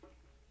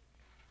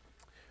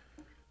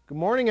Good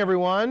morning,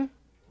 everyone.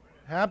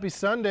 Happy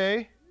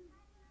Sunday.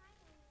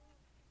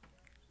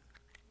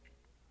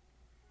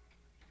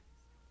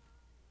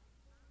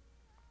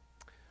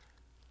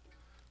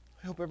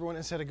 I hope everyone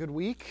has had a good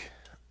week.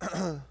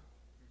 It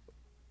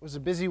was a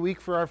busy week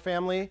for our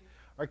family.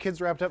 Our kids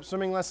wrapped up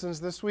swimming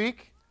lessons this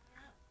week.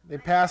 They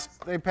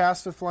passed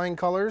with flying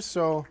colors,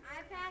 so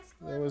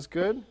it was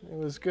good. It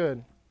was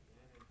good.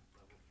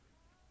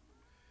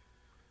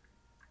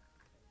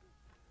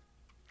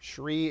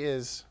 Sheree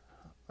is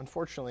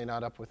unfortunately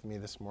not up with me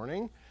this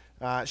morning.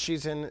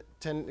 She's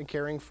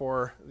caring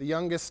for the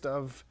youngest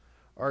of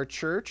our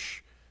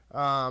church. But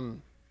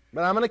I'm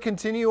going to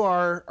continue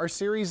our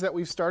series that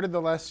we've started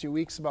the last few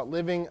weeks about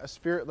living a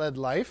Spirit-led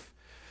life.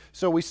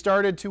 So we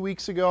started 2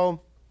 weeks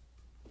ago,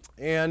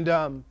 and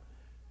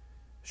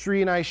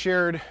Sheree and I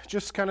shared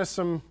just kind of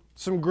some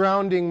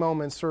grounding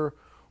moments for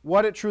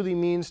what it truly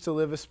means to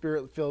live a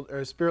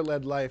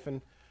Spirit-led life.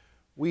 And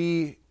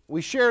we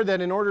shared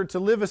that in order to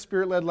live a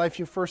Spirit-led life,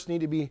 you first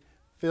need to be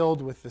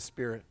filled with the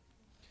Spirit.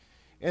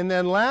 And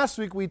then last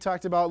week we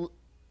talked about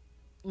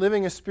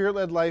living a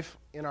Spirit-led life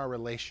in our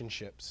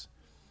relationships.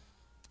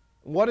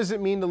 What does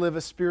it mean to live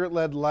a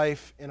Spirit-led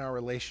life in our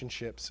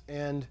relationships?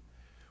 And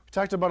we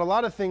talked about a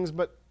lot of things,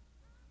 but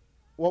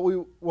what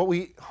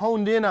we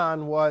honed in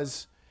on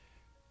was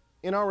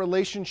in our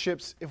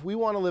relationships, if we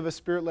want to live a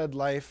Spirit-led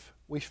life,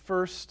 we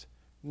first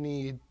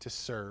need to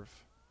serve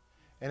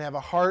and have a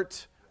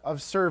heart of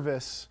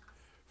service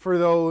for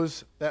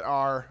those that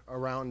are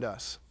around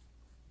us.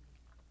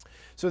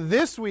 So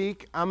this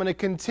week, I'm going to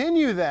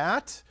continue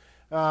that.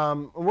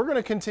 We're going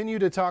to continue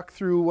to talk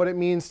through what it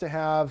means to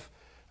have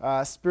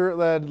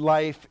Spirit-led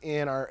life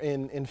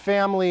in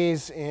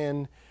families,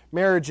 in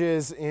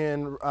marriages,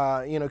 in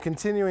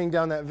continuing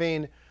down that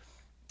vein.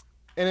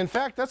 And in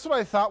fact, that's what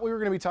I thought we were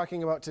going to be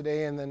talking about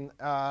today. And then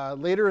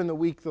later in the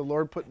week, the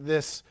Lord put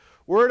this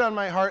word on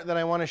my heart that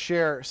I want to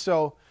share.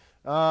 So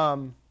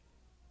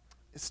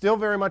it's still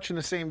very much in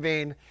the same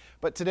vein.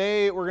 But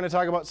today we're going to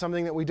talk about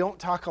something that we don't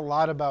talk a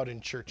lot about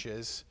in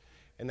churches,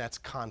 and that's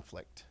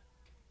conflict.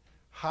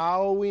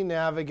 How we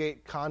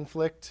navigate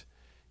conflict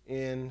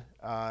in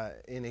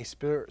a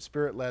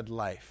Spirit-led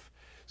life.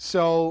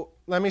 So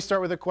let me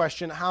start with a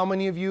question. How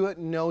many of you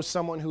know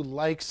someone who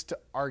likes to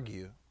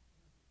argue?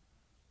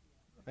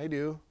 I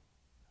do.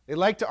 They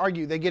like to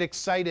argue. They get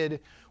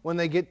excited when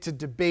they get to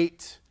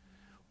debate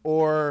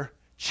or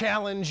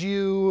challenge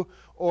you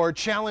or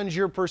challenge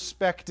your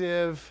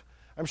perspective.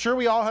 I'm sure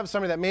we all have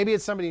somebody that maybe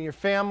it's somebody in your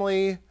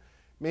family,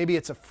 maybe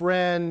it's a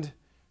friend,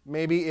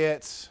 maybe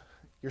it's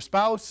your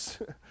spouse,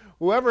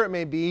 whoever it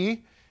may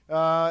be.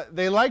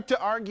 They like to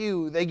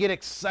argue. They get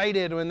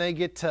excited when they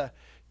get to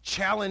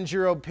challenge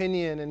your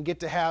opinion and get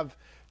to have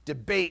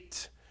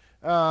debate,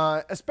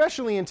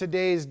 especially in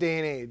today's day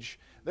and age.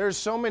 There's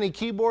so many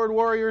keyboard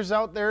warriors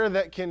out there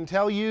that can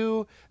tell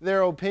you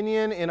their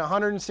opinion in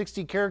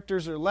 160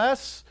 characters or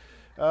less,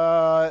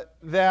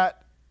 that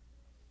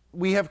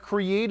we have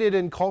created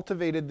and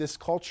cultivated this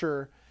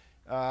culture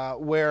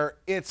where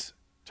it's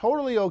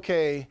totally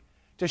okay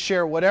to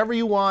share whatever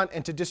you want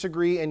and to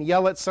disagree and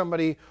yell at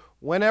somebody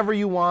whenever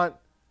you want,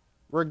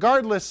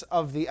 regardless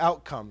of the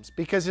outcomes.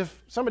 Because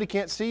if somebody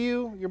can't see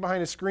you, you're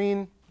behind a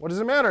screen, what does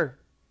it matter?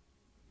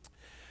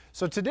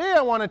 So today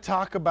I want to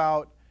talk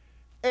about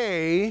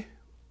A,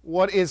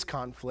 what is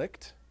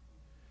conflict?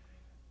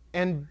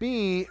 And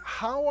B,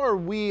 how are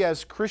we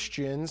as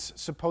Christians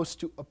supposed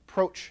to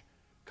approach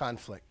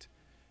conflict?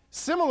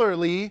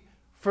 Similarly,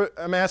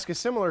 I'm asking a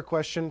similar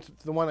question to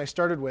the one I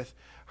started with.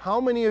 How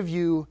many of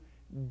you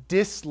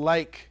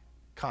dislike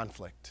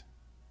conflict?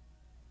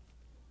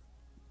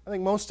 I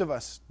think most of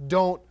us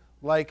don't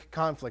like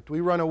conflict.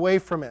 We run away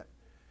from it.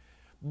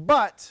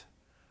 But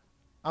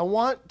I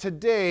want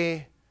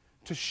today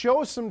to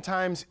show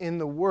sometimes in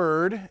the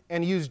Word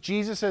and use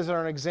Jesus as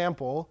our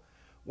example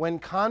when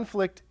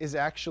conflict is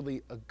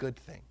actually a good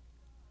thing.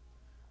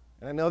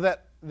 And I know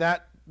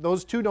that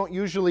those two don't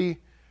usually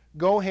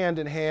go hand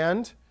in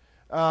hand,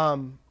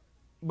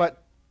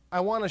 but I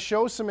want to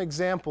show some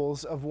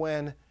examples of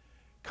when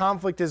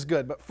conflict is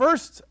good. But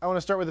first, I want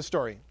to start with a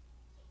story.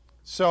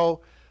 So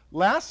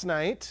last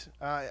night,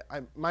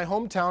 my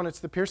hometown, it's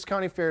the Pierce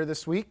County Fair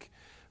this week.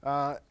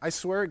 I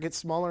swear it gets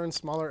smaller and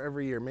smaller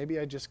every year. Maybe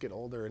I just get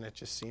older and it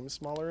just seems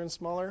smaller and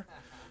smaller.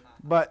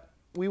 But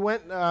we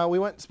went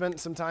and spent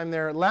some time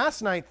there.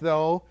 Last night,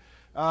 though,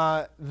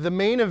 the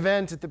main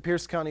event at the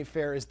Pierce County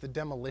Fair is the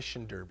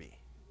Demolition Derby.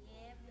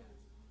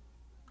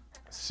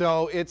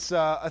 So it's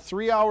a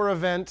 3-hour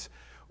event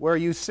where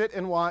you sit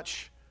and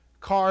watch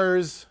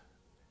cars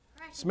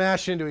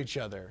smash into each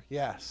other.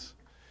 Yes.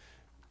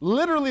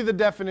 Literally the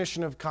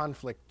definition of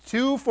conflict.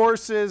 Two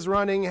forces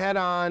running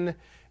head-on,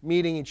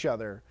 meeting each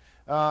other.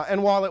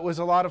 And while it was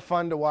a lot of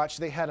fun to watch,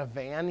 they had a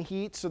van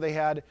heat, so they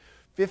had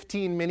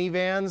 15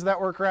 minivans that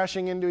were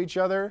crashing into each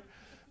other.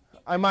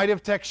 I might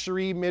have texted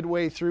Sheree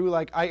midway through,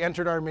 like, I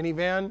entered our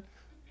minivan.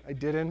 I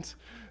didn't.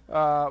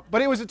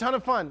 But it was a ton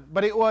of fun.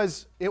 But it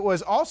was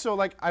also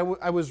like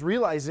I was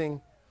realizing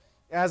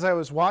as I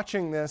was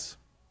watching this,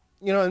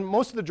 and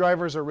most of the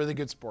drivers are really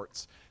good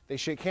sports. They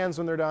shake hands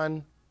when they're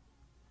done.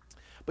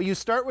 But you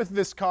start with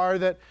this car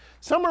that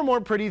some are more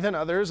pretty than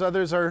others.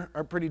 Others are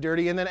pretty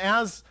dirty. And then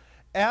as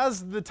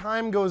the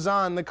time goes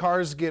on, the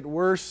cars get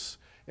worse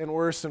and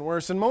worse and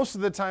worse. And most of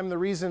the time, the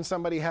reason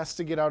somebody has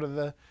to get out of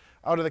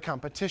the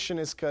competition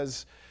is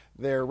because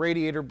their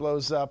radiator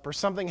blows up or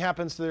something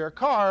happens to their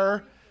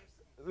car,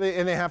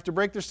 and they have to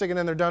break their stick, and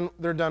then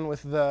they're done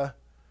with the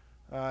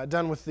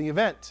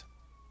event.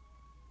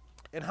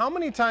 And how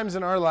many times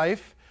in our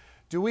life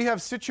do we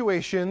have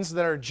situations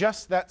that are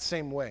just that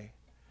same way?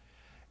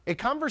 A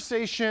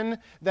conversation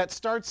that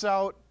starts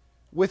out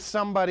with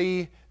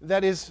somebody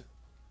that is,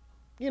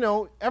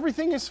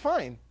 everything is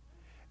fine.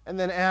 And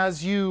then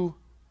as you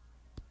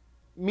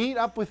meet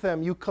up with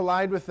them, you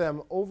collide with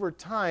them, over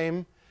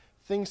time,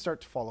 things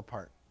start to fall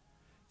apart.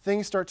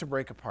 Things start to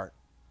break apart.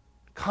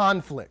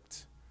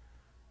 Conflict.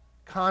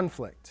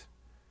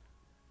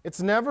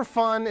 It's never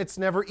fun, it's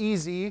never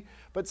easy,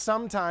 but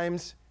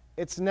sometimes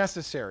it's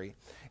necessary.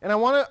 And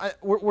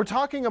we're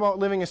talking about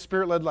living a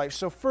Spirit-led life.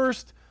 So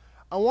first,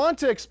 I want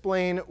to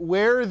explain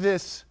where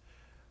this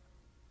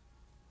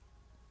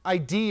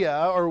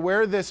idea or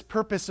where this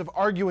purpose of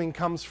arguing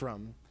comes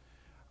from.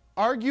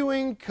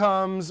 Arguing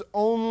comes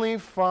only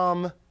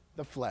from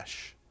the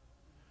flesh.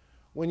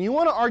 When you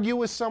want to argue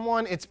with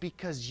someone, it's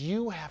because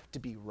you have to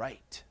be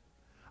right.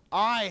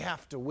 I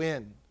have to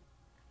win.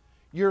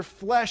 Your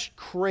flesh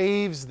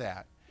craves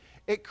that.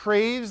 It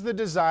craves the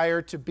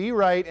desire to be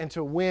right and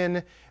to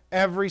win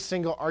every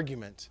single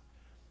argument.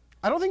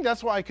 I don't think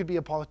that's why I could be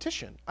a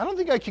politician. I don't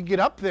think I could get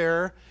up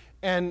there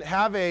and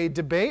have a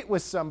debate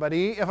with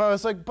somebody if I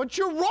was like, but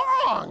you're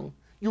wrong.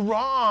 You're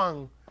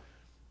wrong.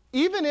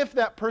 Even if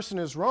that person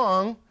is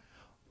wrong,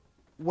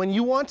 when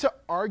you want to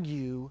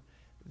argue,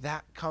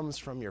 that comes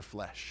from your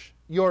flesh.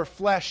 Your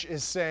flesh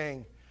is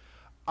saying,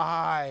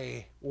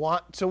 I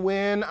want to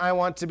win. I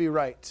want to be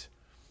right.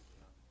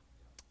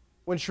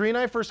 When Sheree and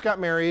I first got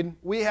married,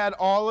 we had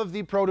all of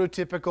the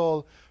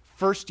prototypical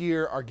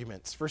first-year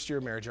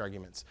marriage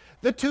arguments.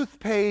 The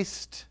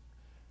toothpaste,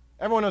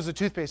 everyone knows the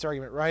toothpaste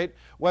argument, right?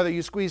 Whether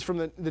you squeeze from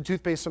the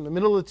toothpaste from the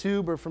middle of the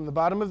tube or from the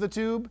bottom of the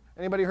tube.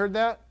 Anybody heard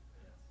that?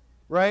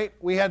 Right?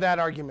 We had that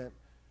argument.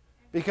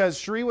 Because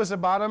Sheree was a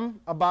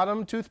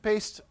bottom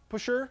toothpaste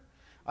pusher.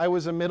 I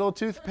was a middle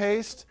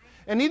toothpaste.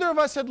 And neither of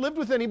us had lived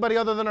with anybody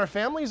other than our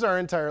families our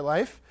entire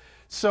life.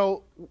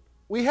 So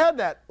we had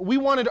that. We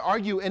wanted to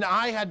argue, and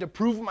I had to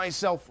prove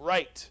myself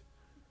right.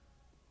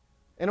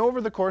 And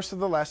over the course of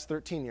the last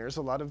 13 years,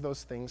 a lot of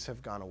those things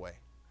have gone away.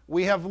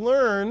 We have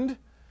learned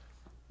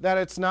that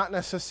it's not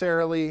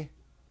necessarily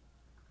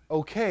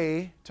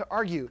okay to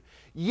argue.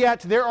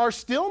 Yet there are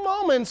still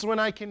moments when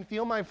I can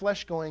feel my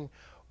flesh going,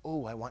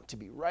 oh, I want to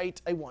be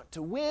right, I want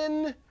to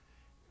win,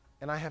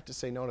 and I have to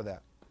say no to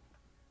that.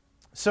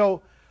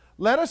 So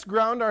let us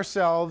ground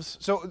ourselves.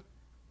 So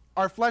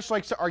our flesh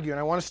likes to argue, and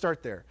I want to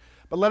start there.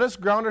 But let us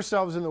ground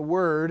ourselves in the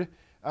Word,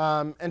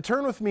 and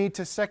turn with me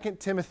to 2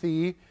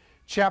 Timothy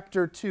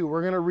chapter 2.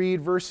 We're going to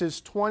read verses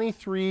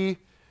 23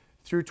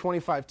 through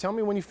 25. Tell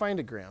me when you find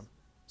it, Graham.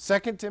 2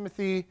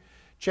 Timothy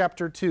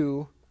chapter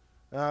 2,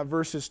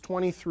 verses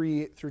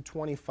 23 through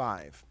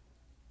 25.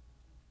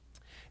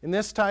 And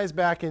this ties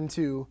back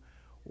into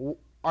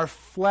our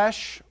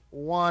flesh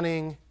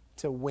wanting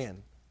to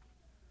win.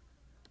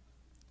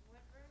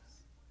 What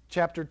verse?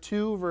 Chapter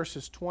 2,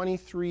 verses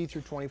 23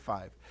 through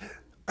 25.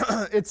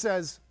 It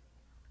says,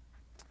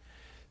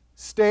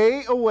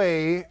 "Stay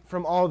away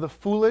from all the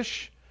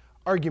foolish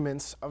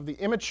arguments of the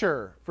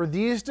immature, for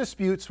these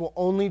disputes will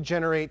only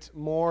generate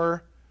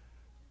more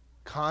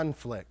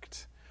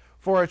conflict.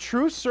 For a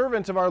true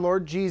servant of our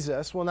Lord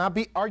Jesus will not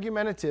be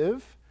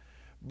argumentative,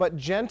 but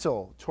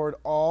gentle toward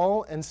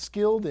all and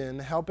skilled in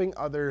helping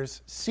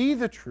others see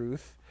the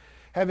truth,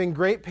 having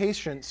great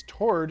patience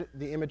toward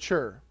the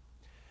immature.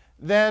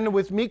 Then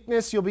with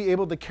meekness you'll be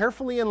able to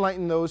carefully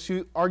enlighten those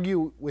who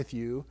argue with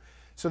you,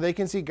 so they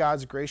can see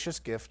God's gracious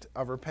gift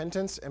of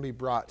repentance and be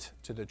brought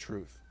to the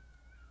truth."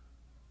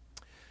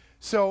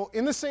 So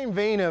in the same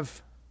vein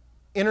of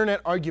internet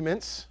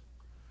arguments,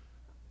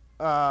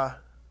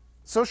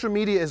 social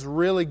media is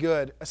really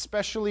good,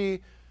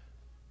 especially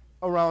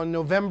around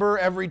November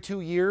every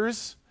 2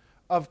 years,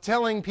 of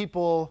telling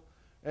people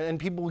and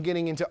people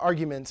getting into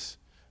arguments.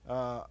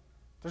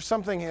 There's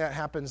something that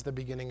happens the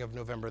beginning of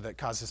November that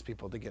causes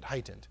people to get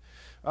heightened.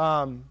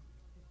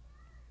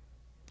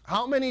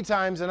 How many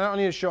times, and I don't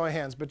need a show of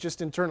hands, but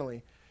just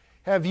internally,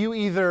 have you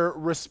either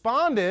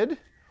responded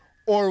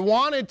or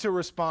wanted to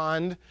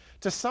respond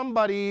to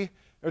somebody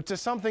or to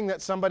something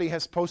that somebody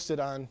has posted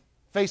on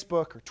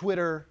Facebook or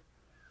Twitter,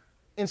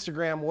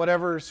 Instagram,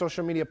 whatever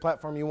social media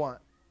platform you want?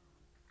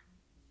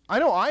 I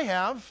know I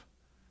have.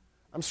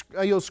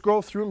 You'll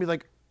scroll through and be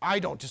like, I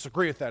don't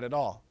disagree with that at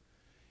all.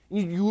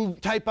 You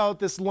type out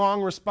this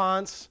long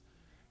response,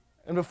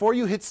 and before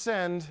you hit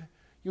send,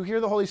 you hear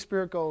the Holy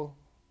Spirit go,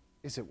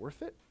 is it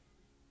worth it?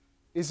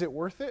 Is it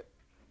worth it?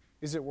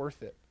 Is it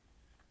worth it?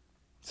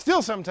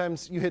 Still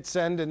sometimes you hit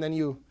send and then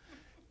you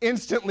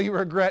instantly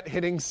regret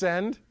hitting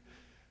send.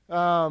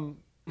 And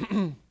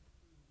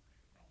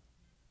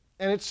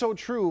it's so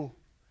true.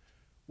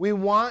 We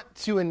want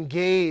to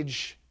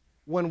engage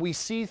when we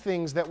see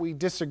things that we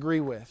disagree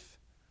with.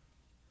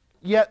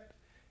 Yet,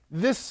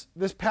 this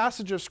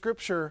passage of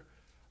Scripture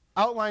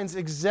outlines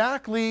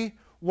exactly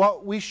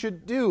what we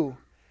should do.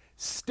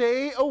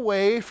 Stay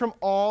away from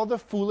all the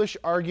foolish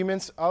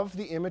arguments of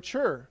the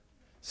immature.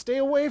 Stay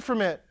away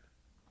from it.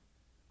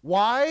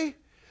 Why?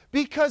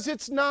 Because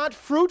it's not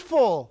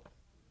fruitful.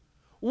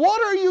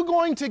 What are you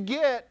going to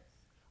get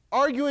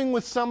arguing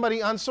with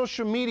somebody on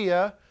social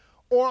media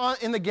or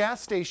in the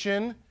gas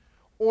station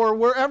or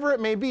wherever it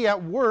may be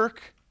at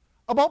work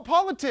about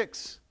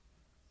politics?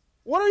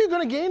 What are you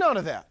going to gain out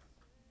of that?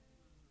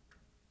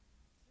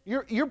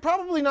 You're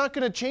probably not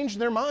going to change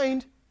their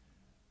mind.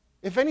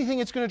 If anything,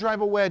 it's going to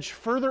drive a wedge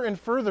further and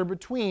further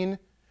between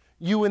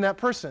you and that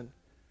person.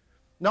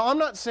 Now, I'm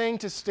not saying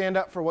to stand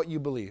up for what you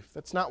believe.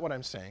 That's not what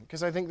I'm saying,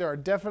 because I think there are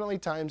definitely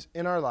times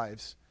in our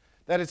lives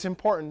that it's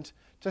important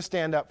to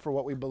stand up for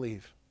what we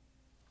believe.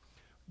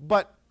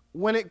 But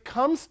when it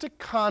comes to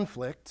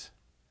conflict,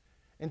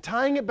 and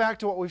tying it back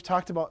to what we've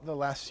talked about the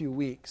last few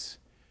weeks,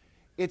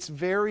 it's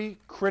very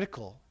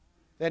critical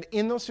that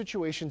in those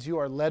situations you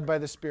are led by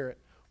the Spirit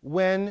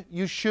when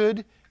you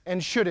should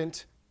and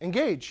shouldn't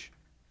engage.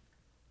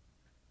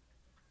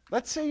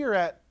 Let's say you're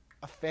at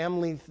a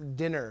family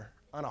dinner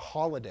on a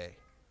holiday.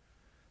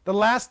 The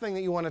last thing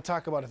that you want to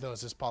talk about at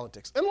those is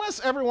politics,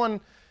 unless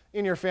everyone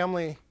in your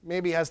family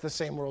maybe has the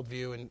same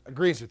worldview and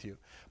agrees with you.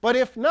 But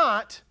if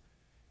not,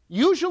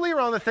 usually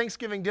around the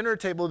Thanksgiving dinner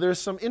table, there's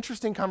some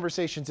interesting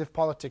conversations if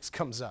politics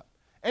comes up.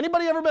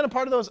 Anybody ever been a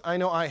part of those? I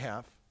know I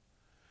have.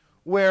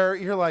 Where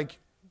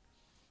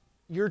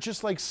you're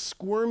just like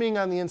squirming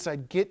on the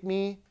inside, get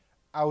me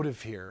out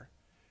of here.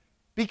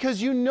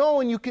 Because you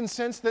know and you can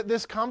sense that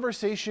this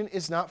conversation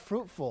is not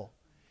fruitful.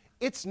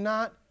 It's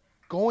not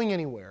going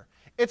anywhere.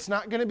 It's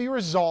not going to be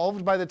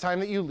resolved by the time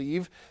that you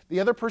leave. The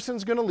other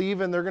person's going to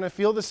leave and they're going to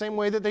feel the same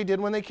way that they did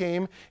when they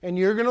came, and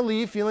you're going to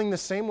leave feeling the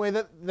same way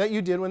that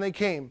you did when they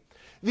came.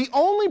 The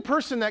only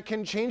person that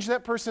can change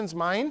that person's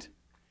mind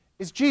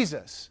is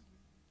Jesus.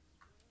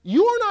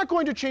 You are not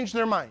going to change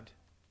their mind.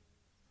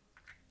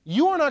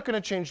 You are not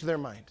going to change their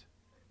mind.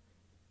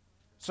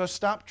 So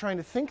stop trying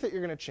to think that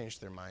you're going to change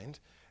their mind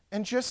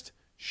and just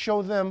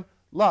show them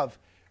love.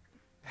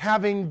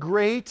 Having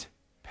great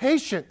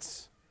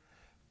patience.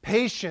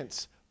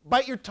 Patience.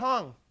 Bite your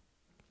tongue.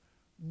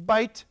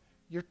 Bite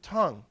your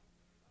tongue.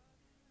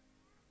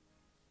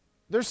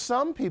 There's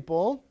some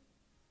people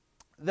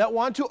that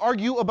want to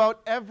argue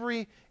about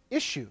every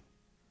issue.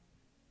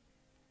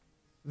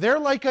 They're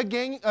like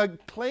a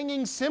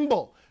clanging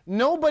cymbal.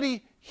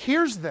 Nobody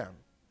hears them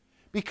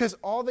because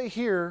all they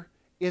hear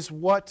is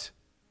what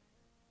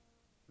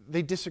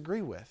they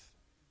disagree with.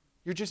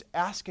 You're just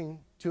asking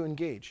to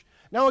engage.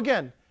 Now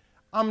again,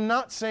 I'm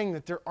not saying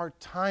that there are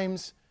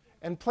times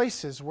and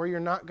places where you're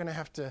not going to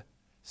have to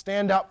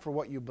stand up for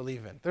what you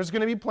believe in. There's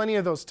going to be plenty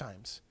of those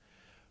times.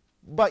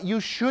 But you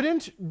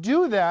shouldn't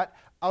do that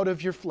out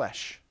of your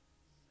flesh.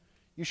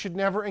 You should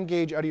never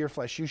engage out of your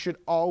flesh. You should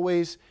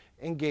always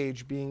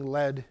engage being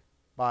led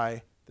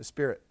by the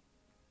Spirit.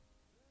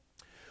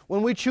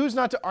 When we choose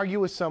not to argue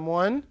with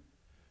someone,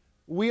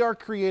 we are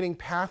creating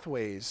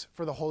pathways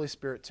for the Holy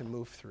Spirit to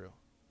move through.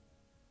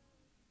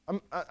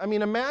 I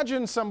mean,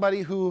 imagine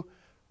somebody who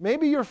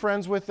maybe you're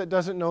friends with that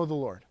doesn't know the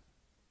Lord.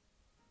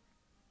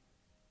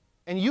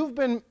 And you've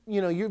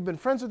been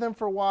friends with them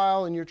for a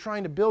while and you're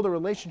trying to build a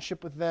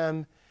relationship with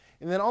them,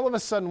 and then all of a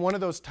sudden one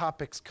of those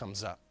topics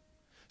comes up.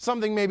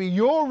 Something maybe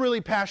you're really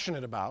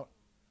passionate about,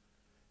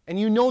 and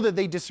you know that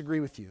they disagree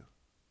with you.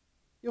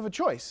 You have a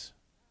choice.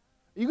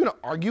 Are you going to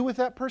argue with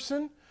that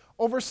person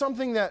over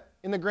something that,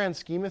 in the grand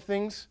scheme of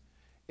things,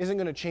 isn't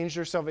going to change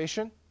their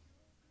salvation?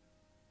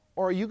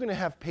 Or are you going to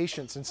have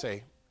patience and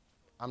say,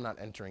 I'm not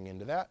entering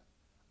into that.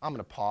 I'm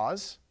going to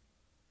pause.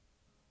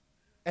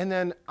 And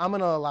then I'm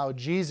going to allow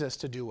Jesus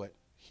to do what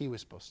he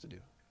was supposed to do.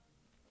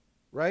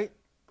 Right?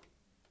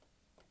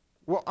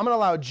 Well, I'm going to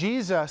allow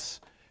Jesus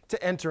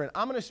to enter in.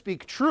 I'm going to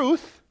speak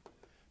truth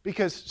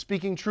because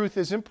speaking truth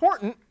is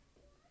important.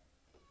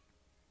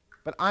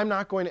 But I'm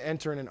not going to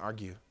enter in and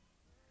argue.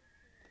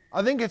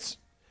 I think there's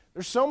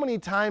so many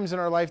times in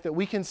our life that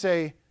we can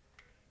say,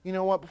 you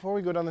know what, before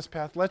we go down this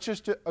path, let's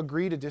just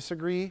agree to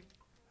disagree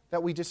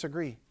that we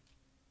disagree.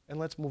 And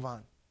let's move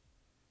on.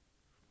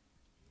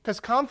 Because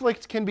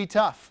conflict can be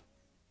tough.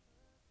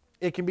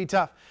 It can be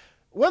tough.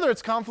 Whether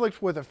it's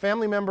conflict with a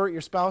family member, your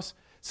spouse,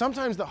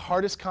 sometimes the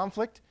hardest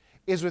conflict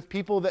is with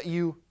people that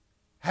you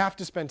have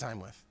to spend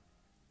time with.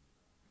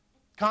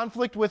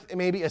 Conflict with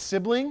maybe a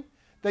sibling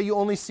that you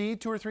only see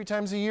 2 or 3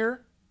 times a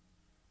year,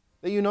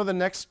 that you know the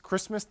next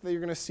Christmas that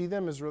you're going to see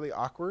them is really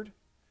awkward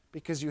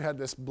because you had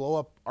this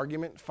blow-up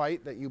argument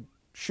fight that you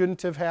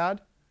shouldn't have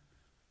had.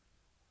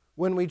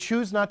 When we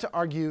choose not to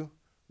argue,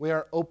 we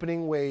are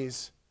opening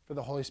ways for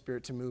the Holy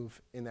Spirit to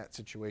move in that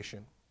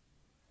situation.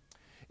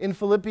 In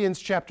Philippians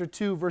chapter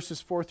 2,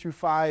 verses 4 through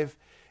 5,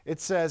 it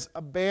says,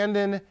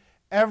 abandon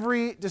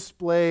every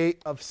display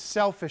of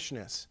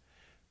selfishness.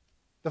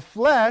 The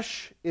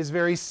flesh is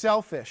very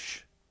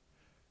selfish.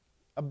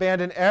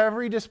 Abandon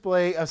every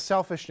display of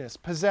selfishness.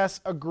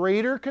 Possess a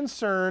greater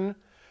concern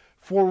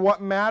for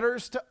what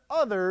matters to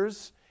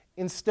others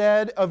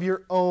instead of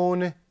your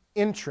own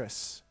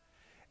interests.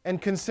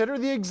 And consider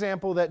the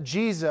example that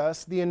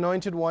Jesus, the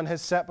Anointed One,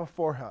 has set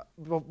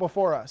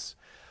before us.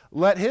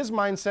 Let His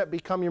mindset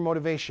become your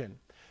motivation.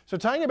 So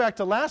tying it back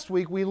to last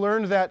week, we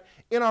learned that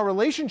in our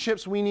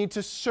relationships, we need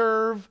to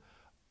serve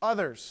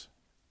others.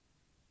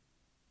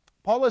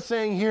 Paul is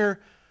saying here,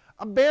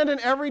 abandon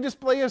every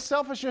display of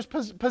selfishness,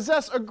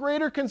 possess a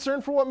greater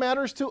concern for what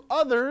matters to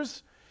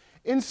others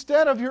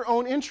instead of your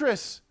own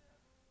interests.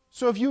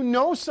 So if you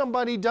know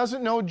somebody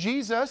doesn't know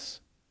Jesus,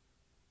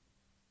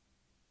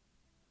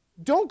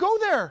 don't go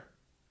there.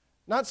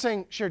 Not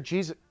saying share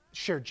Jesus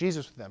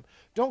with them.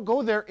 Don't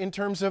go there in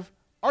terms of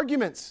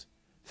arguments,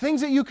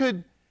 things that you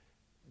could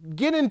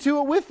get into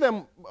it with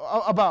them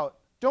about.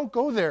 Don't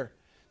go there.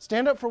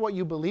 Stand up for what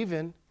you believe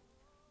in,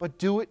 but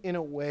do it in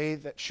a way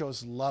that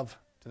shows love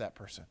to that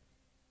person.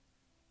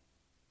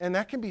 And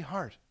that can be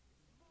hard.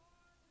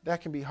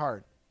 That can be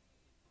hard.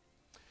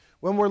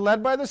 When we're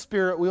led by the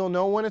Spirit, we will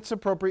know when it's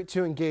appropriate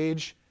to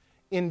engage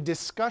in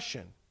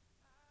discussion,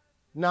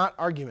 not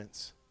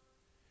arguments.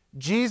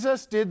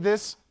 Jesus did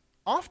this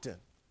often.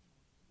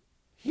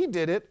 He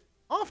did it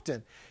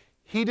often.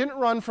 He didn't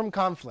run from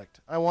conflict.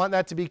 I want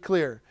that to be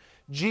clear.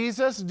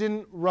 Jesus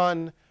didn't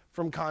run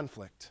from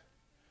conflict.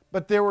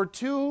 But there were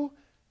two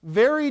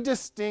very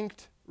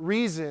distinct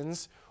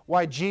reasons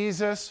why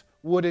Jesus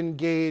would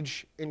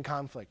engage in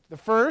conflict. The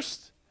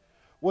first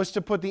was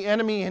to put the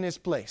enemy in his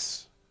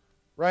place,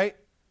 right?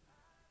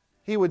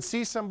 He would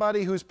see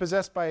somebody who's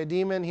possessed by a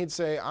demon. He'd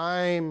say,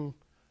 I'm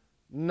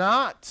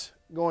not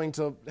going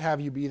to have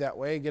you be that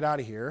way. Get out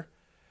of here.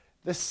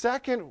 The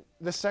second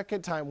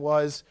time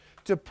was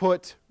to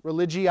put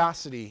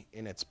religiosity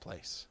in its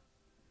place.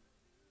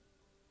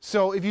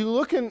 So if you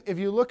look in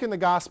the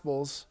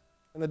Gospels,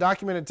 in the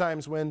documented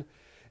times when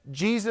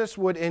Jesus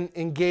would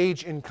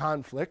engage in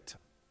conflict,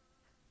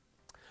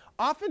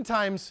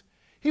 oftentimes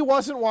he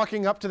wasn't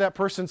walking up to that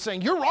person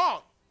saying, you're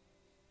wrong.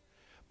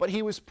 But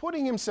he was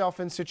putting himself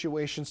in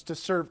situations to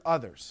serve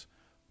others.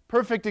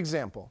 Perfect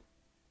example.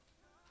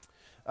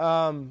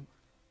 The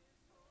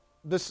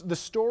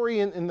story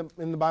in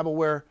the Bible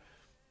where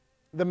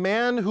the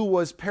man who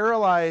was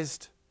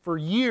paralyzed for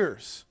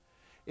years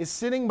is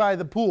sitting by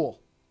the pool.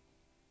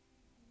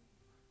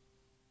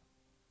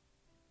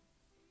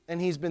 And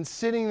he's been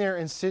sitting there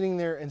and sitting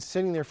there and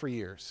sitting there for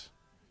years.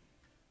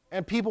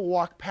 And people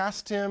walk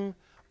past him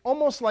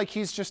almost like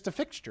he's just a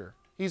fixture.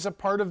 He's a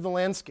part of the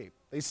landscape.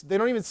 They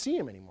don't even see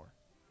him anymore.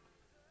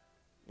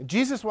 And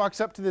Jesus walks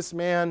up to this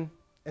man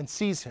and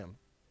sees him.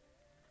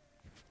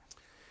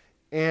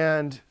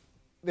 And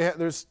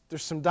there's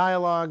some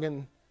dialogue,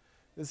 and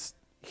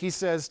he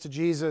says to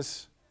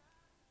Jesus,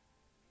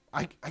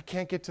 I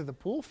can't get to the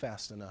pool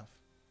fast enough.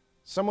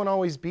 Someone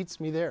always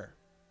beats me there.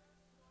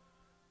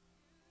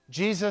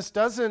 Jesus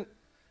doesn't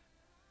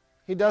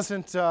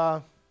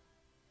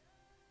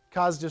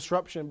cause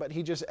disruption, but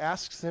he just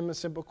asks him a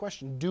simple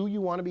question. Do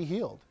you want to be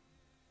healed?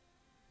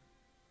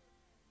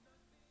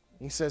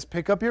 He says,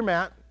 pick up your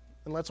mat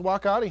and let's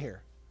walk out of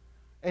here.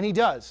 And he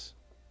does.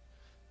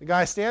 The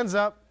guy stands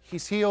up.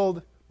 He's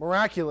healed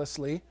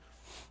miraculously.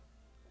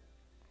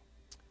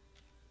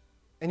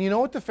 And you know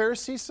what the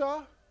Pharisees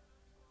saw?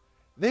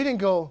 They didn't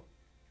go,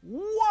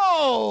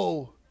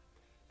 whoa,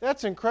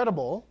 that's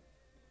incredible.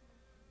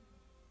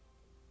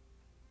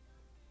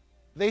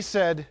 They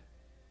said,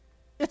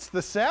 it's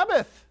the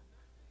Sabbath.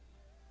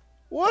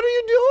 What are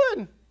you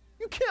doing?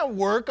 You can't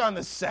work on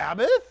the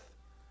Sabbath.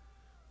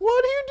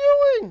 What are you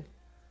doing?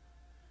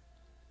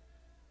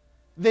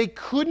 They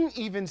couldn't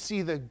even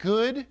see the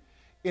good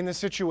in the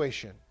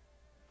situation.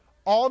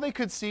 All they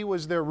could see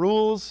was their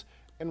rules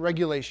and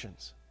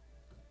regulations.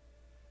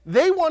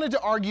 They wanted to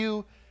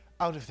argue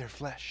out of their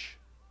flesh.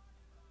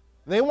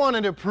 They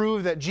wanted to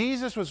prove that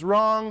Jesus was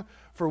wrong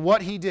for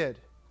what he did.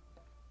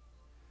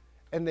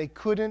 And they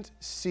couldn't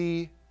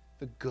see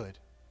the good.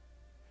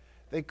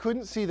 They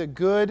couldn't see the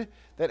good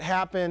that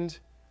happened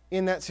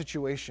in that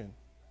situation.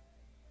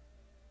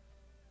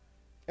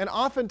 And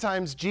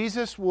oftentimes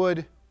Jesus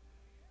would,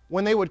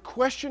 when they would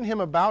question him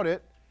about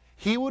it,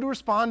 he would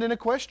respond in a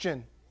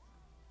question.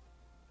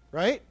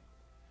 Right?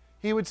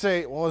 He would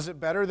say, well, is it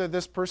better that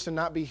this person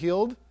not be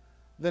healed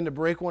than to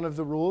break one of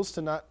the rules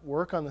to not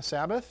work on the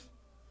Sabbath?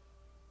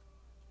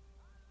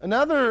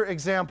 Another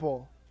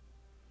example.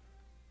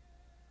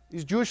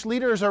 These Jewish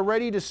leaders are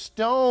ready to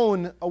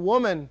stone a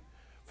woman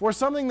for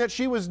something that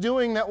she was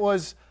doing that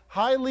was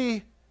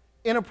highly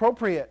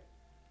inappropriate.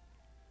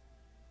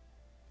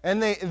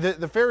 And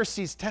the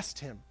Pharisees test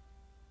him.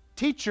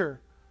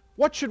 Teacher,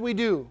 what should we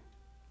do?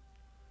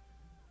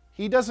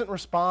 He doesn't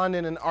respond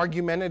in an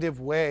argumentative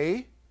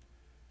way.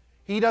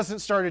 He doesn't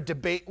start a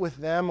debate with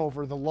them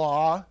over the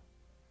law.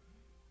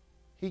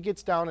 He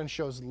gets down and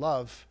shows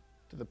love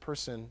to the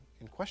person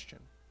in question.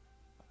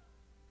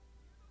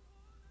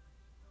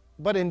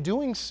 But in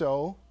doing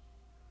so,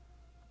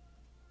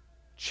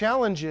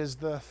 challenges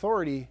the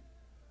authority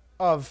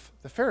of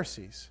the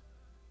Pharisees.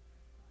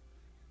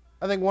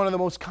 I think one of the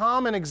most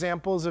common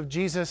examples of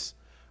Jesus,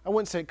 I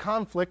wouldn't say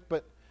conflict,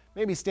 but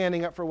maybe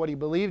standing up for what he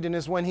believed in,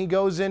 is when he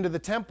goes into the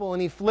temple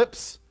and he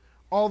flips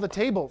all the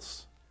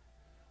tables.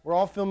 We're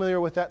all familiar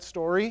with that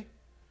story.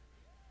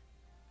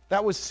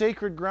 That was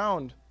sacred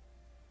ground.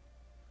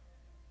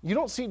 You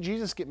don't see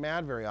Jesus get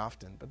mad very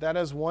often, but that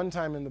is one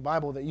time in the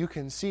Bible that you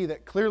can see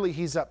that clearly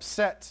he's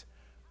upset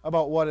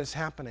about what is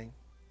happening.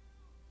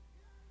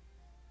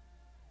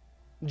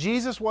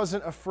 Jesus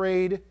wasn't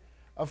afraid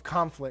of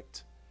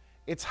conflict.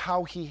 It's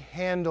how he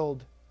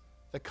handled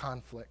the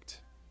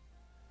conflict.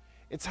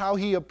 It's how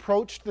he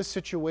approached the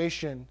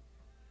situation.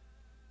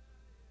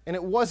 And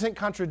it wasn't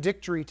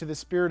contradictory to the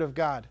Spirit of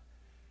God.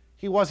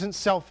 He wasn't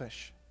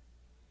selfish.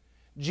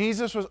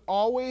 Jesus was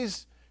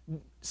always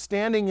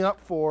standing up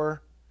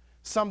for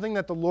something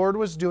that the Lord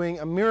was doing,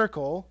 a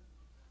miracle,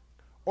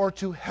 or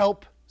to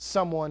help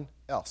someone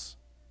else.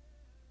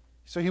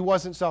 So he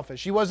wasn't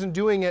selfish. He wasn't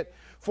doing it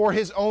for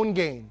his own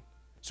gain,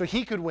 so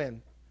he could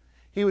win.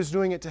 He was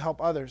doing it to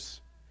help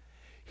others.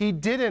 He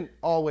didn't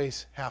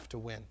always have to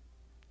win.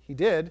 He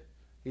did.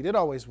 He did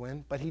always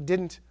win, but he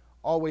didn't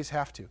always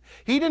have to.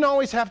 He didn't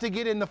always have to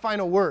get in the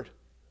final word.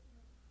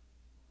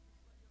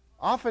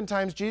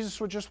 Oftentimes, Jesus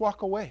would just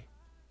walk away.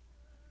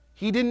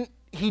 He didn't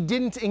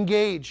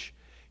engage.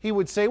 He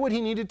would say what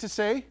he needed to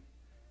say,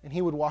 and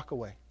he would walk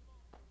away.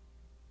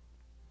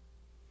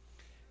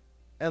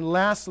 And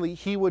lastly,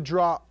 he would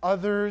draw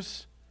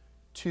others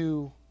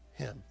to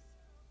him.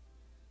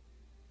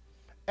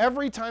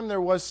 Every time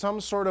there was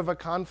some sort of a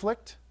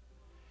conflict,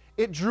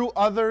 it drew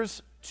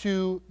others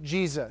to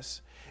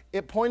Jesus.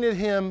 It pointed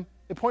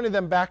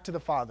them back to the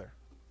Father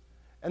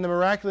and the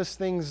miraculous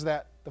things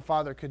that the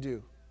Father could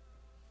do.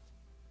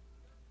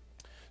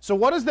 So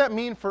what does that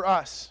mean for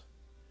us?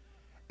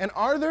 And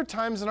are there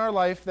times in our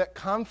life that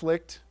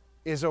conflict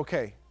is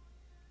okay?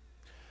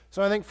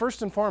 So I think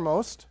first and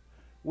foremost,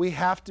 we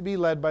have to be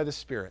led by the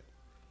Spirit.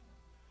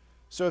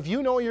 So if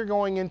you know you're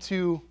going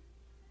into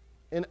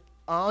an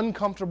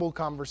uncomfortable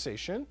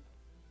conversation,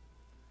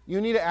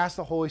 you need to ask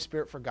the Holy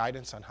Spirit for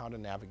guidance on how to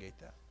navigate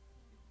that.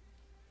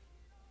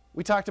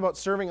 We talked about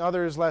serving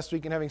others last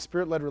week and having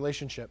Spirit-led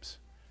relationships.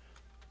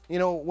 You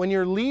know, when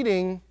you're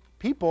leading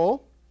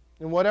people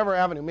in whatever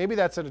avenue, maybe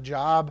that's at a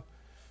job,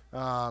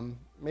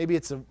 maybe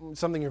it's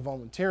something you're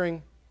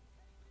volunteering,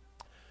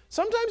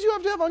 sometimes you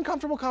have to have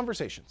uncomfortable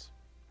conversations.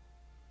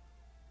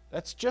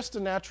 That's just a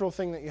natural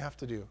thing that you have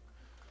to do.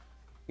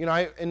 You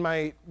know, in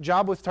my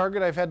job with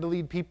Target, I've had to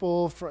lead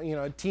people from,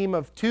 a team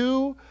of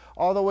 2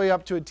 all the way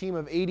up to a team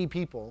of 80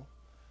 people.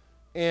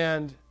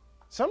 And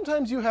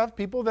sometimes you have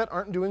people that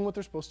aren't doing what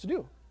they're supposed to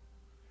do.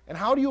 And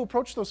how do you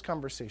approach those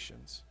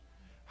conversations?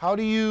 How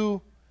do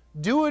you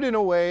do it in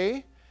a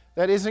way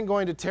that isn't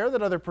going to tear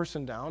that other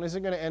person down,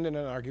 isn't going to end in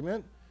an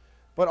argument,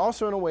 but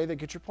also in a way that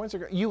gets your points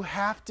across? You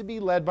have to be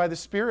led by the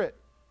Spirit.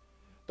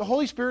 The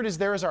Holy Spirit is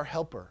there as our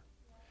helper.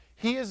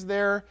 He is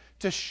there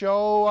to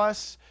show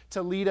us,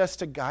 to lead us,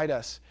 to guide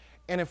us.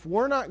 And if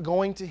we're not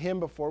going to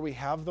Him before we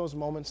have those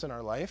moments in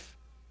our life,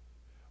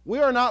 we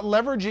are not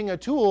leveraging a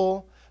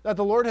tool that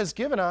the Lord has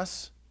given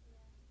us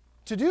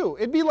to do.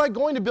 It'd be like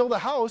going to build a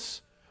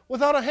house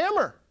without a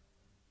hammer.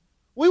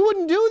 We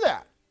wouldn't do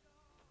that.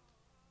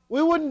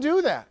 We wouldn't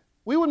do that.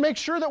 We would make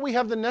sure that we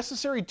have the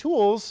necessary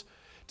tools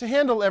to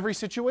handle every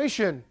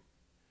situation.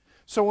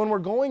 So when we're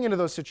going into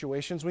those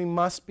situations, we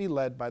must be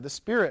led by the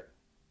Spirit.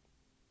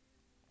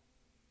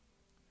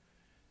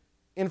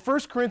 In 1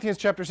 Corinthians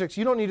chapter 6,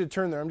 you don't need to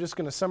turn there, I'm just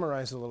going to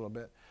summarize a little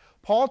bit.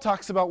 Paul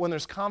talks about when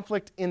there's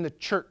conflict in the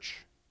church.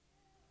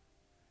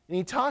 And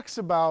he talks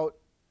about,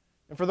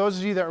 and for those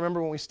of you that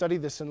remember when we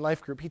studied this in life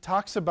group, he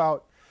talks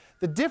about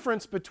the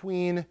difference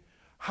between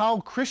how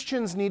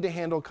Christians need to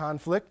handle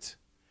conflict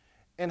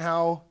and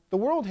how the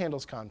world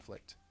handles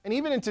conflict. And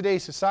even in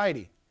today's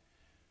society,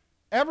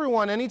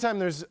 everyone, anytime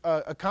there's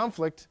a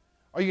conflict,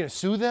 are you going to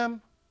sue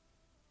them?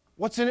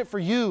 What's in it for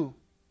you?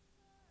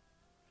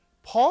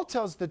 Paul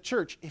tells the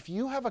church, if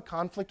you have a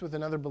conflict with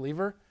another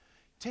believer,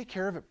 take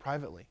care of it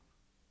privately.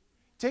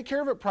 Take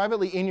care of it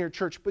privately in your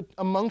church, but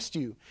amongst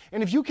you.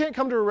 And if you can't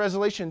come to a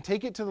resolution,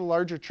 take it to the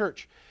larger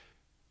church.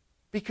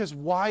 Because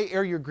why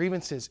air your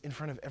grievances in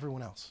front of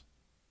everyone else?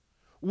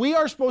 We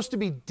are supposed to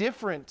be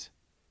different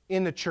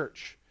in the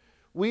church.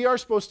 We are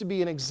supposed to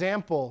be an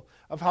example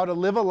of how to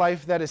live a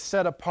life that is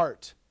set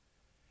apart.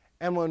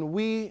 And when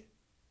we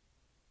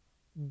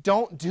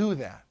don't do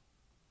that,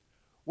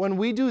 when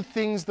we do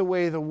things the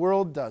way the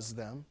world does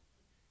them,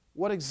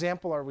 what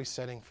example are we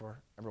setting for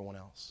everyone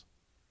else?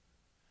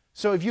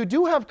 So if you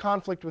do have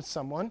conflict with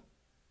someone,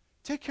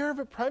 take care of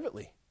it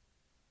privately.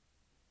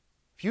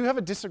 If you have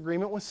a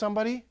disagreement with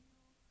somebody,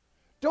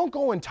 don't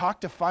go and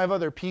talk to 5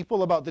 other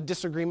people about the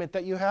disagreement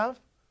that you have.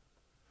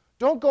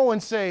 Don't go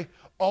and say,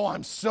 oh,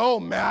 I'm so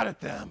mad at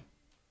them.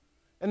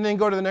 And then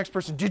go to the next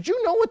person, did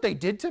you know what they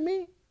did to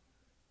me?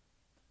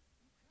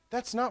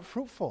 That's not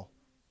fruitful.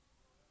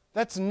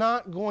 That's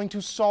not going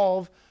to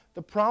solve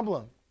the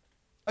problem.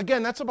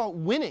 Again, that's about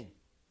winning.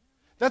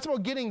 That's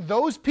about getting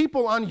those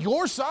people on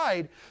your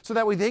side so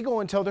that way they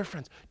go and tell their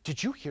friends,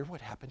 did you hear what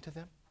happened to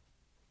them?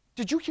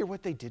 Did you hear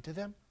what they did to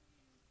them?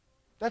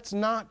 That's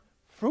not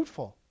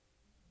fruitful.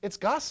 It's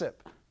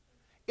gossip.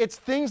 It's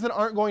things that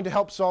aren't going to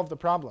help solve the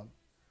problem.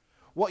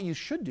 What you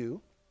should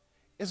do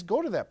is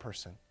go to that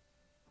person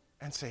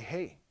and say,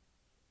 hey,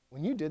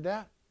 when you did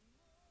that,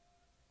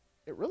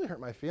 it really hurt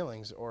my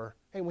feelings. Or,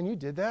 hey, when you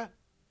did that,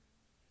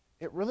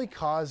 it really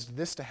caused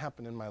this to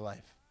happen in my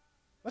life.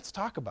 Let's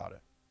talk about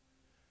it.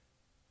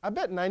 I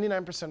bet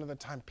 99% of the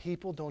time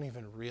people don't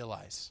even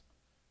realize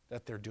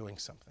that they're doing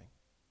something.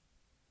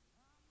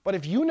 But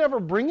if you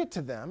never bring it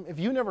to them, if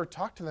you never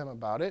talk to them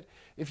about it,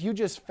 if you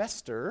just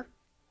fester,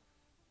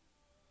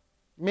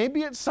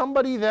 maybe it's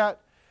somebody that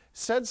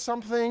said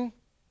something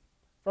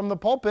from the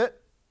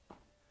pulpit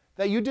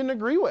that you didn't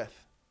agree with.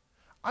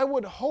 I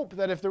would hope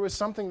that if there was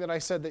something that I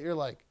said that you're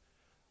like,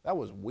 that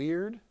was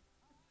weird,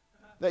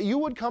 that you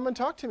would come and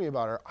talk to me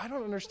about it. I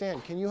don't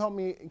understand. Can you help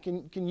me?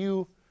 Can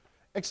you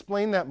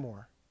explain that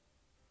more?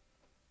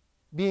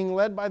 Being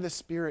led by the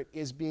Spirit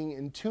is being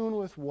in tune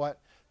with what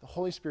the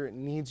Holy Spirit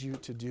needs you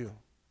to do.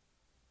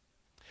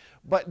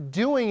 But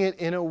doing it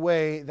in a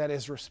way that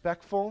is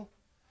respectful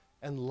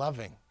and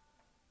loving.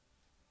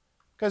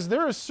 Because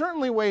there are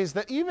certainly ways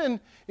that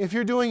even if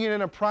you're doing it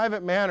in a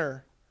private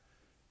manner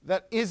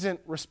that isn't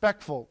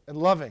respectful and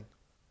loving.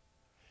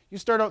 You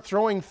start out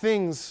throwing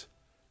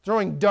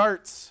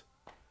darts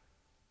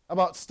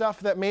about stuff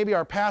that maybe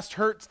are past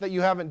hurts that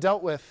you haven't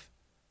dealt with.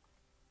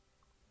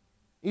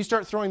 You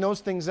start throwing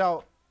those things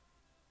out.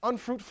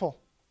 Unfruitful.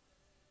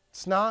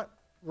 It's not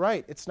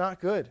right. It's not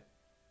good.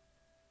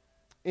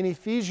 In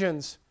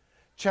Ephesians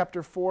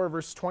chapter 4,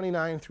 verse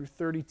 29 through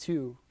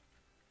 32,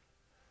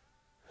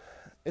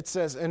 it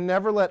says, "And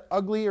never let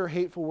ugly or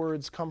hateful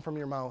words come from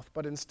your mouth,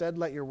 but instead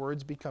let your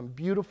words become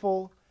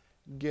beautiful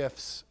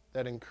gifts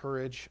that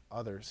encourage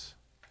others.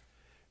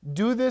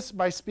 Do this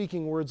by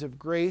speaking words of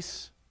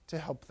grace to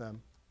help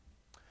them.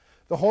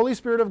 The Holy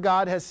Spirit of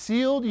God has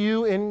sealed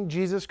you in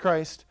Jesus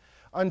Christ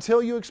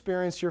until you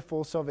experience your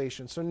full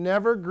salvation. So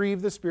never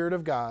grieve the Spirit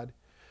of God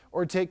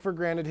or take for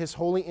granted His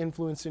holy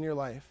influence in your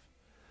life.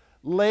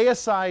 Lay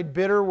aside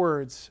bitter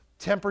words,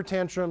 temper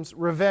tantrums,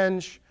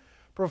 revenge,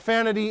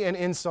 profanity, and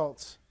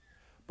insults,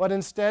 but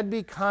instead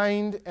be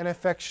kind and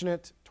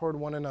affectionate toward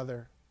one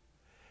another.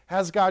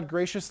 Has God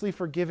graciously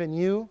forgiven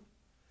you?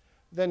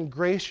 Then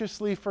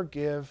graciously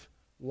forgive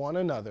one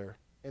another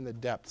in the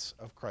depths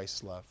of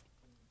Christ's love."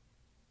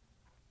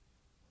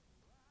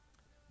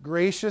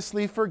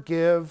 Graciously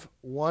forgive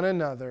one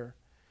another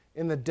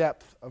in the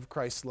depth of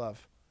Christ's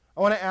love.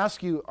 I want to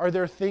ask you, are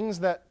there things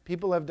that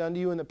people have done to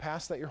you in the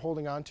past that you're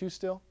holding on to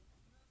still?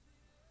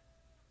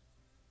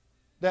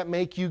 That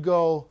make you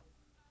go,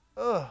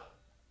 ugh.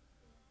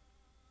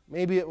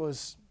 Maybe it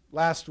was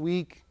last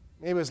week,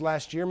 maybe it was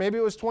last year, maybe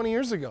it was 20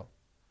 years ago.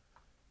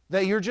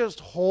 That you're just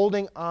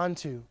holding on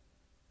to.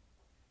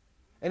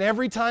 And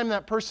every time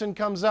that person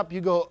comes up, you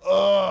go,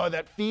 oh,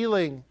 that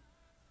feeling.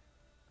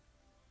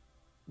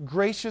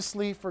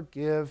 Graciously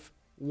forgive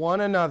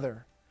one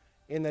another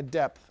in the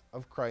depth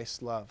of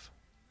Christ's love.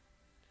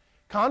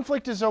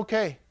 Conflict is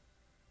okay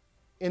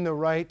in the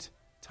right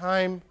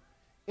time,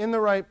 in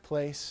the right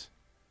place,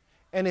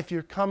 and if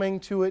you're coming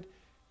to it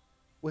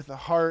with a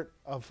heart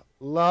of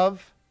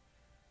love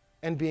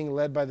and being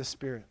led by the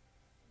Spirit.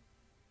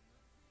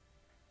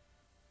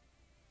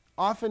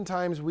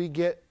 Oftentimes we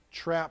get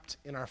trapped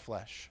in our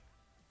flesh.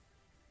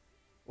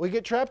 We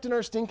get trapped in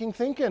our stinking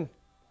thinking,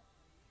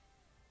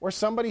 where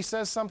somebody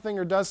says something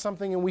or does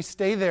something and we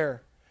stay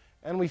there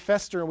and we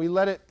fester and we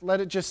let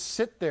it just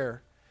sit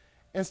there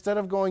instead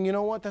of going, you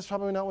know what, that's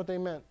probably not what they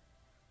meant.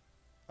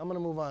 I'm going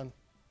to move on.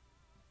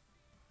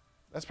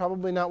 That's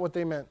probably not what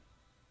they meant.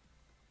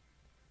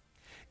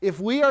 If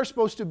we are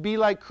supposed to be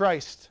like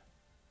Christ,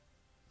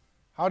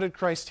 how did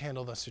Christ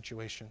handle those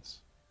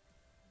situations?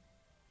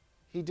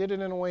 He did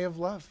it in a way of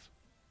love.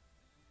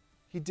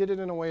 He did it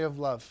in a way of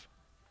love.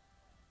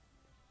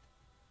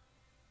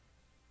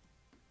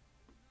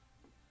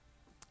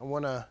 I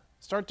want to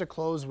start to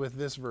close with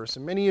this verse.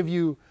 And many of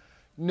you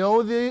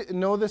know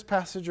this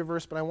passage of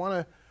verse, but I want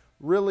to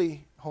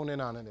really hone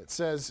in on it. It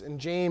says in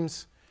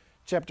James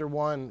chapter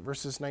 1,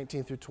 verses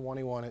 19 through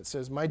 21, it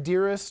says, "My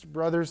dearest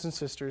brothers and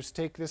sisters,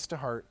 take this to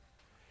heart.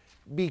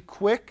 Be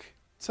quick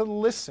to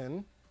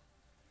listen,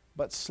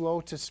 but slow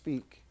to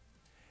speak.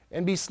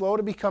 And be slow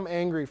to become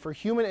angry, for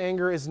human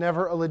anger is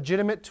never a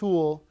legitimate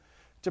tool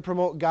to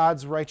promote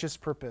God's righteous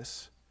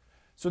purpose.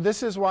 So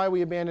this is why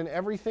we abandon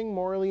everything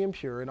morally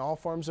impure and all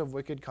forms of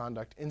wicked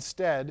conduct.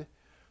 Instead,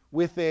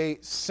 with a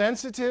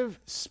sensitive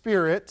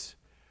spirit,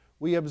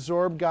 we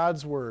absorb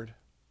God's word,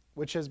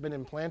 which has been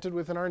implanted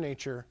within our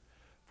nature,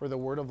 for the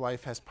word of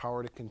life has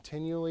power to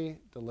continually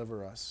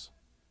deliver us."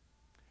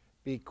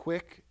 Be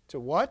quick to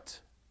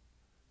what?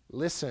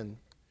 Listen.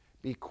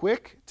 Be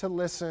quick to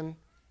listen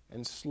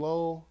and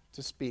slow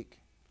to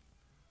speak.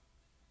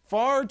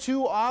 Far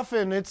too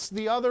often, it's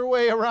the other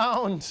way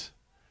around.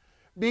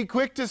 Be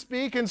quick to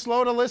speak and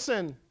slow to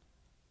listen.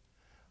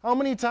 How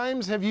many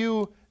times have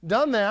you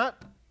done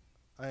that?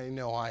 I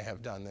know I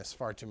have done this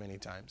far too many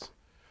times.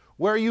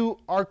 Where you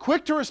are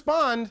quick to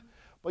respond,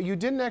 but you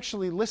didn't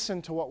actually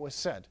listen to what was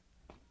said.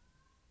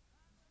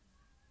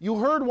 You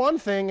heard one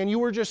thing and you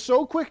were just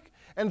so quick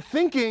and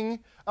thinking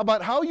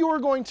about how you were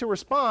going to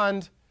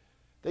respond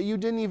that you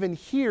didn't even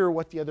hear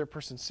what the other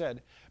person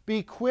said.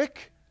 Be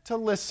quick to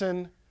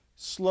listen,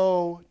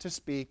 slow to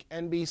speak,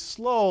 and be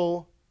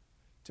slow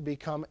to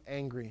become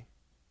angry.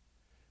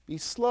 Be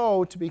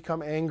slow to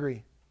become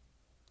angry.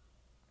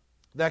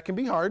 That can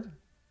be hard,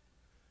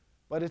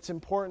 but it's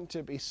important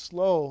to be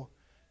slow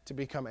to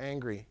become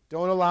angry.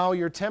 Don't allow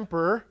your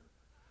temper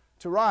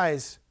to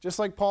rise. Just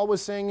like Paul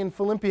was saying in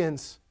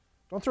Philippians,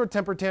 don't throw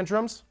temper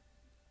tantrums.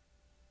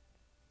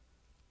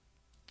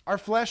 Our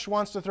flesh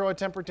wants to throw a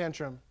temper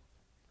tantrum.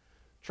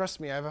 Trust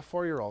me, I have a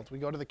 4-year-old. We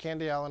go to the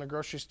candy aisle in a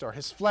grocery store.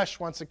 His flesh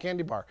wants a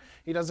candy bar.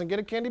 He doesn't get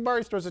a candy bar,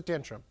 he throws a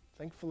tantrum.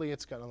 Thankfully,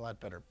 it's gotten a lot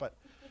better. But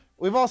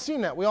we've all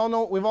seen that. We all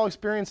know, we've all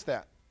experienced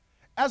that.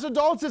 As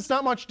adults, it's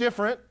not much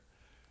different.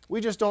 We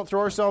just don't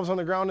throw ourselves on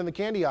the ground in the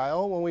candy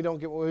aisle when we don't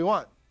get what we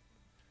want.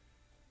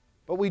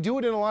 But we do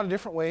it in a lot of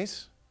different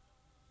ways.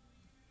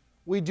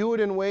 We do it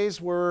in ways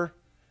where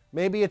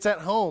maybe it's at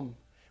home.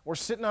 We're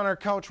sitting on our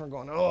couch and we're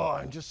going, oh,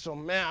 I'm just so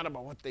mad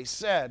about what they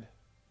said.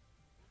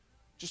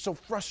 Just so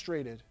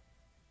frustrated.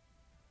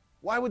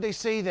 Why would they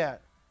say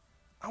that?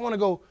 I want to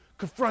go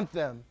confront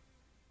them.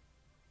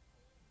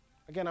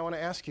 Again, I want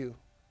to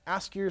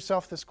ask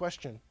yourself this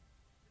question.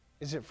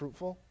 Is it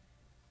fruitful?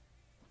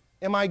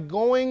 Am I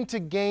going to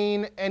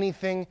gain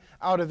anything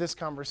out of this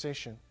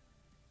conversation?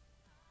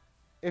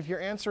 If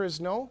your answer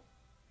is no,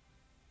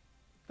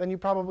 then you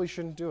probably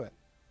shouldn't do it.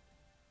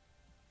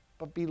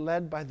 But be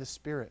led by the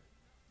Spirit.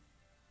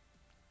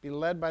 Be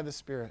led by the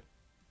Spirit.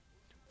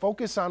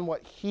 Focus on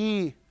what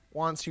He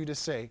wants you to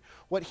say,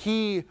 what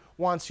He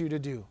wants you to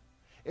do.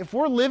 If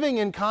we're living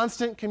in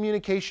constant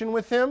communication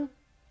with Him,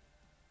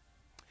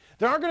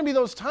 there are going to be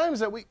those times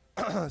that we,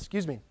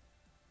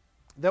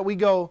 that we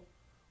go,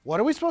 what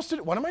are we supposed to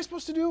do? What am I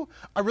supposed to do?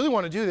 I really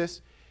want to do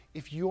this.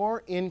 If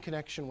you're in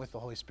connection with the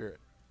Holy Spirit,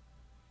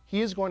 He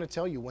is going to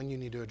tell you when you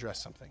need to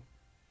address something.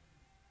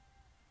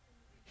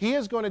 He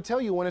is going to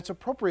tell you when it's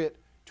appropriate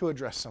to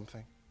address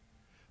something.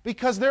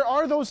 Because there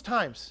are those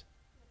times.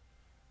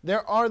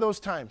 There are those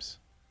times.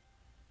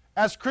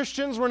 As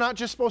Christians, we're not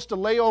just supposed to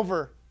lay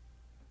over,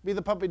 be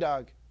the puppy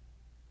dog.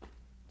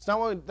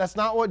 That's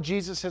not what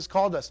Jesus has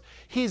called us.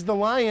 He's the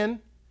lion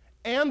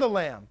and the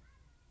lamb.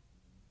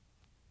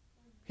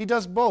 He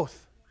does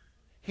both.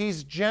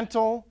 He's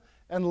gentle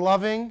and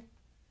loving,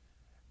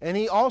 and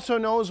He also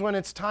knows when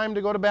it's time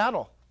to go to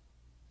battle.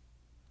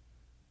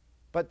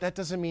 But that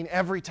doesn't mean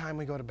every time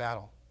we go to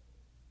battle.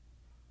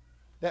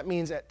 That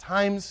means at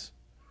times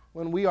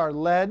when we are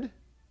led,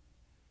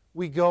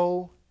 we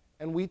go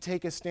and we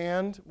take a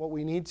stand, what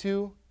we need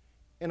to,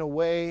 in a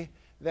way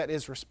that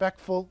is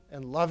respectful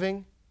and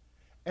loving.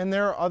 And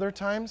there are other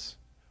times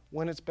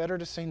when it's better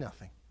to say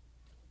nothing.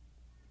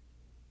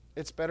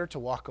 It's better to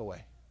walk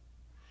away.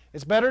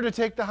 It's better to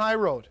take the high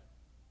road.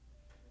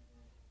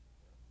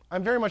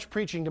 I'm very much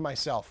preaching to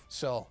myself,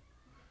 so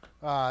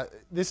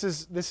this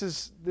is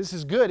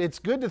good. It's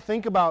good to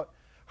think about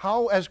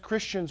how, as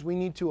Christians, we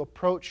need to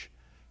approach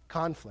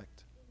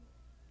conflict.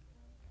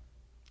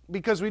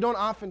 Because we don't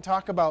often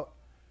talk about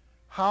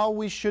how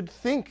we should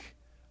think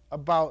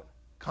about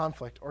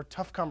conflict or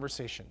tough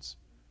conversations,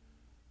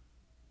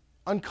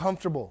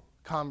 uncomfortable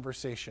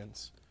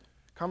conversations,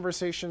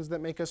 conversations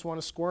that make us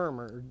want to squirm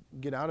or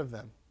get out of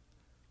them.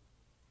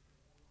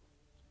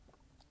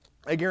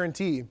 I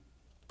guarantee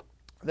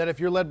that if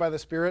you're led by the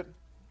Spirit,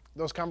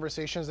 those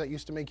conversations that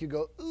used to make you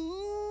go,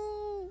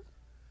 ooh,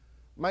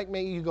 might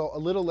make you go a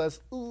little less,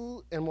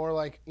 ooh, and more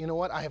like, you know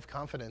what, I have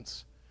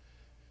confidence.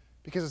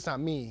 Because it's not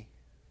me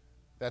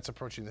that's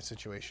approaching the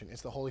situation.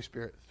 It's the Holy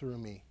Spirit through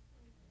me.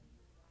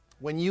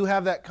 When you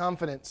have that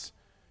confidence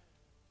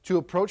to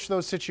approach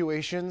those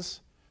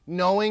situations,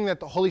 knowing that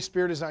the Holy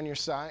Spirit is on your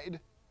side,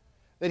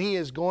 that He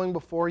is going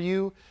before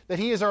you, that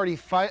He's already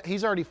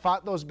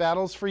fought those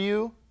battles for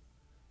you,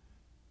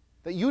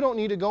 that you don't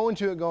need to go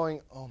into it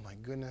going, oh my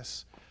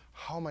goodness,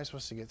 how am I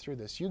supposed to get through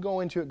this? You go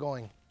into it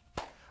going,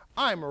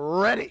 I'm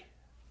ready.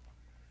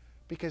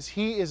 Because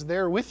He is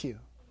there with you.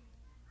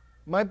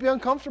 Might be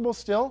uncomfortable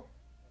still.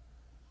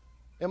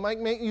 It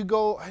might make you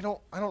go, I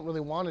don't really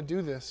want to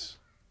do this.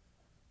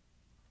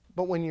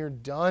 But when you're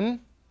done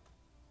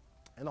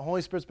and the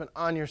Holy Spirit's been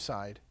on your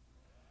side,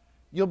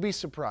 you'll be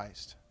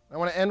surprised. I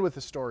want to end with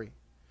a story.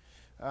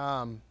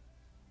 I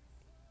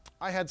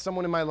had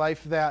someone in my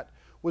life that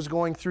was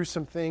going through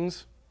some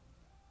things,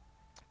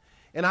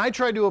 and I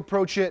tried to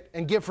approach it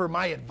and give her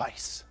my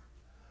advice.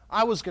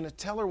 I was going to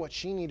tell her what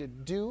she needed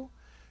to do,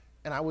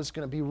 and I was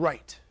going to be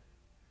right.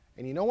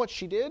 And you know what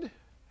she did?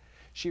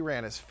 She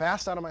ran as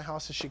fast out of my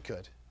house as she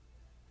could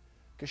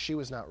because she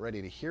was not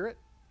ready to hear it.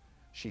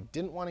 She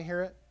didn't want to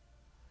hear it.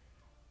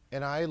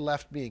 And I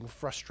left being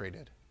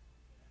frustrated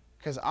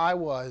because I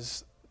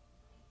was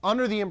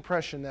under the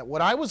impression that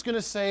what I was going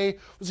to say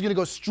was going to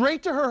go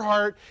straight to her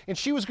heart, and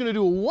she was going to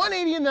do a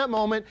 180 in that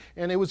moment,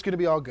 and it was going to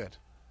be all good.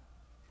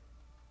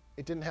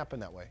 It didn't happen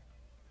that way.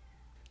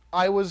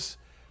 I was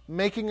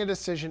making a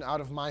decision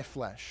out of my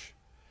flesh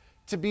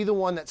to be the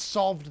one that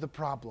solved the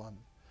problem,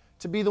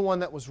 to be the one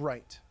that was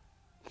right.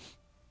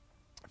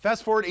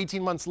 Fast forward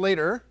 18 months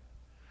later,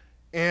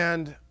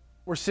 and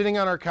we're sitting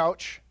on our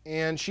couch,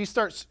 and she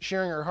starts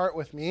sharing her heart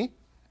with me,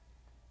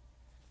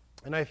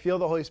 and I feel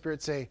the Holy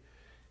Spirit say,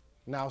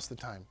 now's the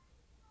time.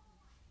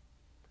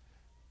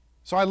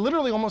 So I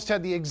literally almost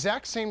had the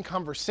exact same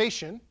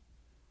conversation,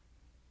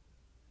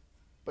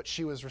 but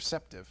she was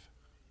receptive.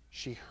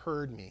 She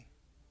heard me.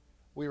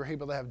 We were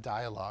able to have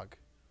dialogue.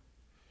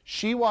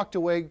 She walked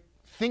away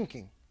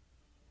thinking.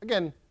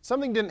 Again,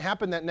 something didn't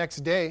happen that next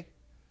day,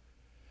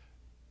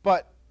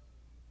 but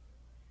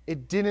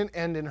it didn't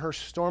end in her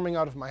storming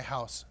out of my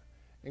house,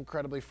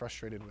 incredibly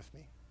frustrated with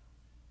me.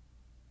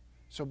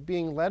 So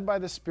being led by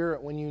the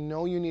Spirit when you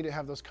know you need to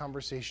have those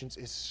conversations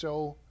is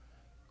so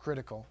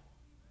critical.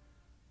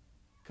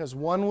 Because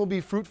one will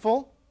be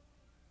fruitful,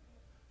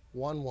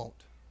 one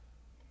won't.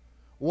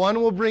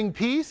 One will bring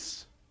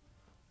peace,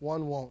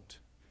 one won't.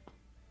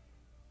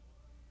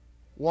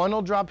 One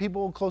will draw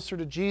people closer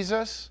to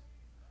Jesus,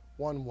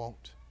 one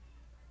won't.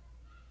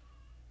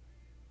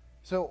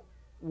 So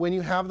when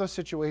you have those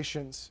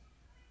situations,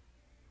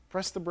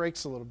 press the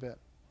brakes a little bit.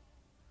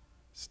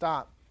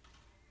 Stop.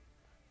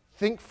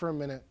 Think for a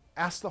minute.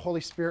 Ask the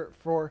Holy Spirit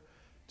for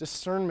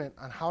discernment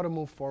on how to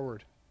move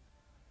forward.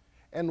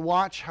 And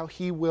watch how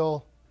He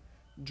will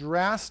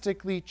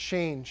drastically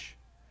change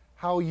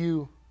how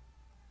you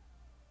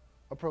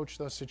approach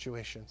those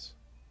situations.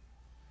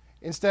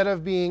 Instead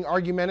of being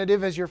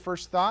argumentative as your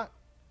first thought,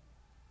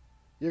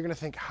 you're going to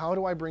think, how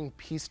do I bring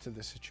peace to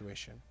this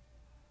situation?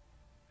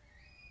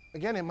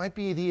 Again, it might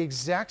be the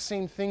exact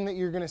same thing that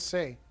you're going to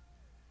say,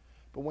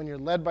 but when you're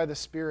led by the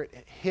Spirit,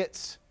 it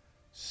hits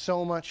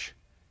so much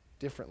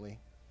differently,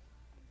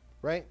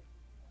 right?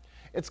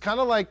 It's kind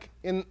of like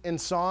in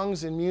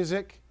songs and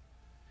music.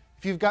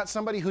 If you've got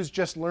somebody who's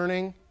just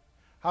learning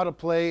how to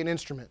play an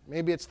instrument,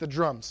 maybe it's the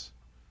drums.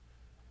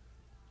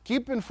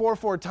 Keeping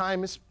 4/4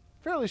 time is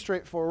fairly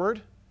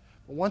straightforward,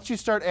 but once you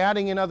start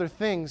adding in other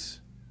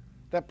things,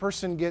 that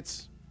person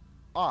gets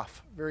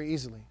off very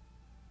easily.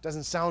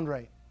 Doesn't sound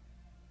right.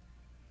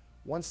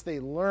 Once they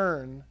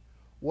learn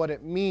what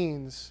it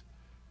means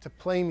to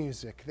play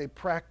music, they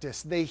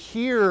practice, they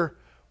hear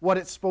what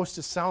it's supposed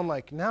to sound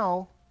like.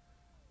 Now,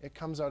 it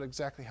comes out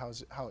exactly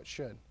how it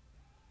should.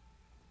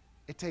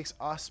 It takes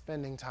us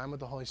spending time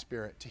with the Holy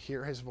Spirit to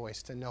hear His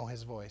voice, to know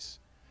His voice,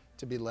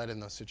 to be led in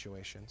those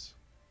situations.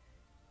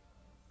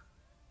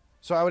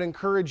 So I would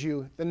encourage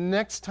you, the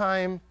next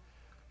time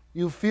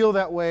you feel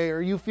that way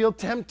or you feel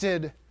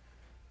tempted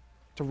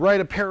to write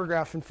a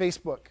paragraph in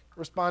Facebook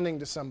responding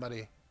to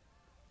somebody,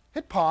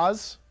 hit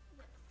pause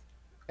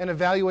and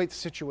evaluate the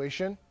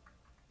situation.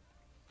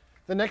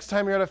 The next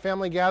time you're at a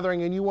family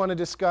gathering and you want to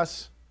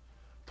discuss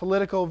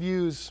political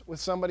views with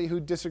somebody who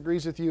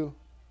disagrees with you,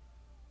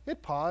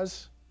 hit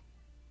pause.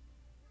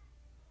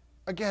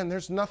 Again,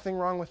 there's nothing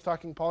wrong with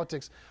talking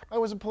politics. I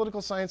was a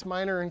political science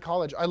minor in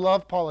college. I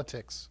love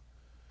politics.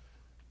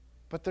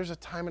 But there's a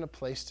time and a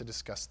place to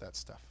discuss that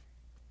stuff.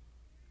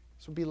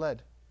 So be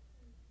led.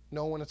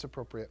 Know when it's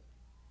appropriate.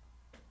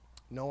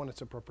 Know when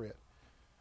it's appropriate.